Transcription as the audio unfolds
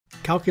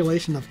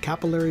Calculation of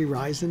capillary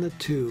rise in a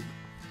tube.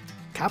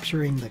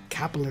 Capturing the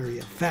capillary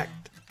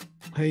effect.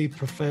 Hey,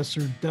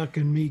 Professor, Duck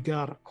and me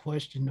got a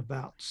question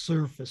about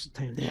surface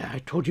tension. Yeah, I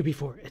told you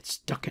before, it's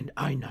Duck and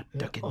I, not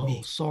Duck and me.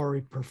 Oh, sorry,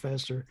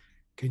 Professor.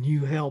 Can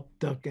you help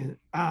Duck and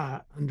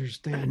I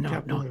understand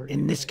capillary? No,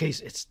 in this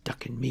case, it's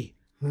Duck and me.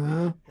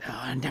 Huh?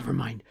 Never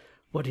mind.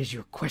 What is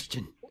your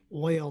question?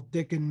 Well,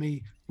 Dick and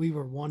me, we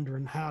were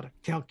wondering how to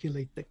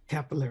calculate the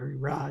capillary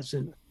rise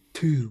in a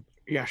tube.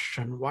 Yes,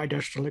 and why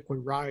does the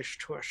liquid rise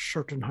to a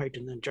certain height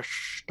and then just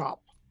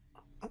stop?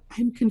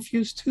 I'm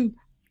confused too.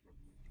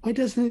 Why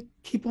doesn't it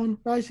keep on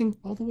rising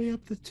all the way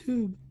up the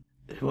tube?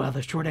 Well,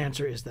 the short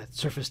answer is that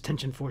surface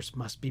tension force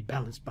must be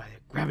balanced by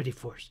a gravity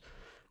force.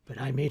 But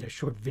I made a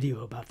short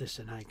video about this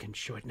and I can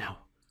show it now.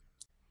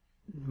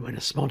 When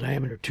a small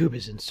diameter tube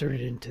is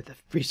inserted into the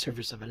free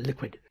surface of a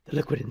liquid, the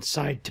liquid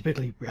inside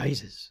typically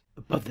rises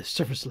above the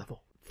surface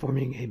level,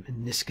 forming a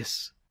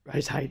meniscus.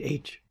 Rise height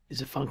h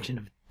is a function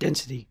of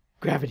density,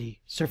 gravity,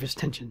 surface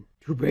tension,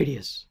 tube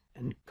radius,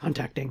 and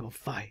contact angle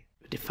phi.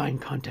 A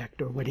defined contact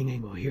or wetting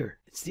angle here.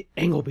 It's the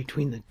angle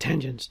between the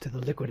tangents to the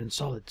liquid and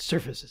solid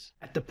surfaces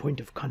at the point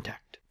of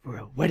contact. For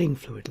a wetting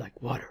fluid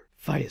like water,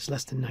 phi is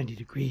less than 90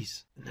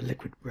 degrees, and the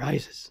liquid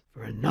rises.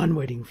 For a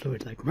non-wetting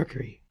fluid like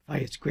mercury, phi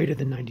is greater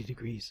than 90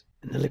 degrees,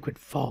 and the liquid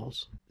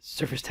falls.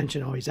 Surface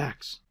tension always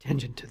acts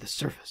tangent to the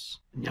surface.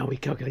 And now we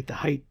calculate the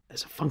height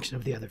as a function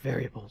of the other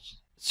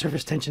variables.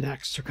 Surface tension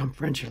acts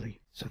circumferentially,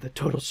 so the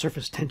total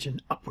surface tension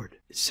upward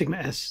is sigma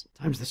s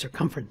times the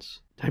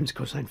circumference times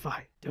cosine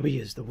phi. W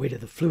is the weight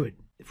of the fluid.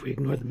 If we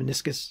ignore the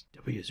meniscus,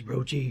 W is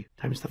rho g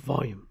times the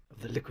volume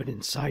of the liquid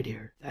inside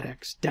here. That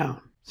acts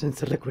down.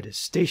 Since the liquid is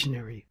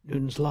stationary,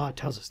 Newton's law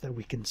tells us that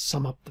we can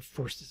sum up the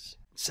forces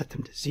and set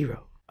them to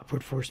zero.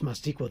 Upward force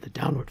must equal the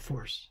downward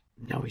force.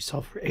 Now we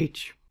solve for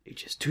h.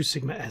 H is 2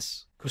 sigma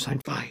s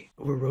cosine phi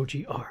over rho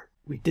g r.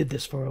 We did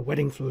this for a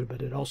wetting fluid,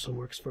 but it also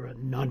works for a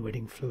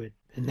non-wetting fluid.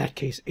 In that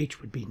case, h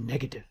would be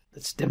negative.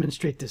 Let's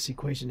demonstrate this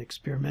equation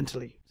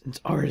experimentally.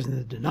 Since r is in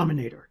the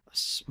denominator, a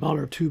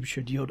smaller tube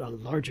should yield a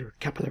larger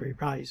capillary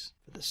rise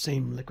for the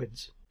same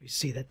liquids. We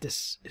see that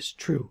this is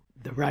true.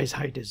 The rise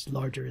height is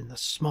larger in the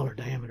smaller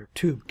diameter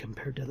tube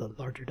compared to the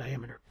larger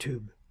diameter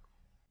tube.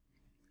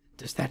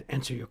 Does that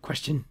answer your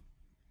question?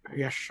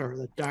 Yes, sir.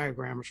 The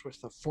diagrams with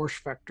the force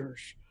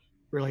vectors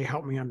really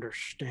help me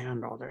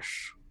understand all this.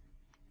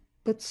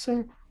 But,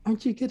 sir,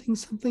 aren't you getting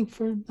something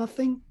for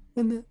nothing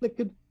when the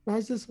liquid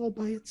rises all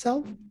by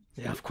itself?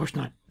 Yeah, of course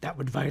not. That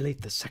would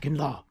violate the second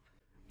law.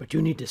 But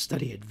you need to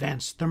study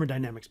advanced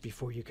thermodynamics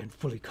before you can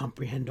fully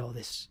comprehend all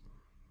this.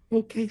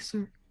 Okay,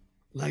 sir.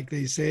 Like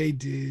they say,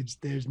 dudes,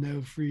 there's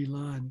no free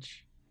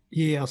lunch.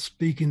 Yeah,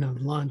 speaking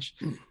of lunch,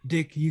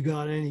 Dick, you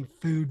got any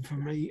food for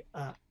me?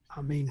 Yeah,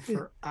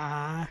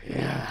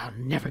 I'll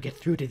never get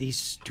through to these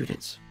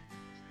students.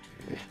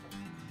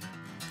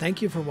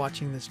 Thank you for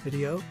watching this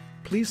video.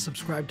 Please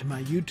subscribe to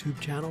my YouTube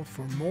channel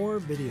for more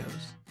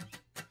videos.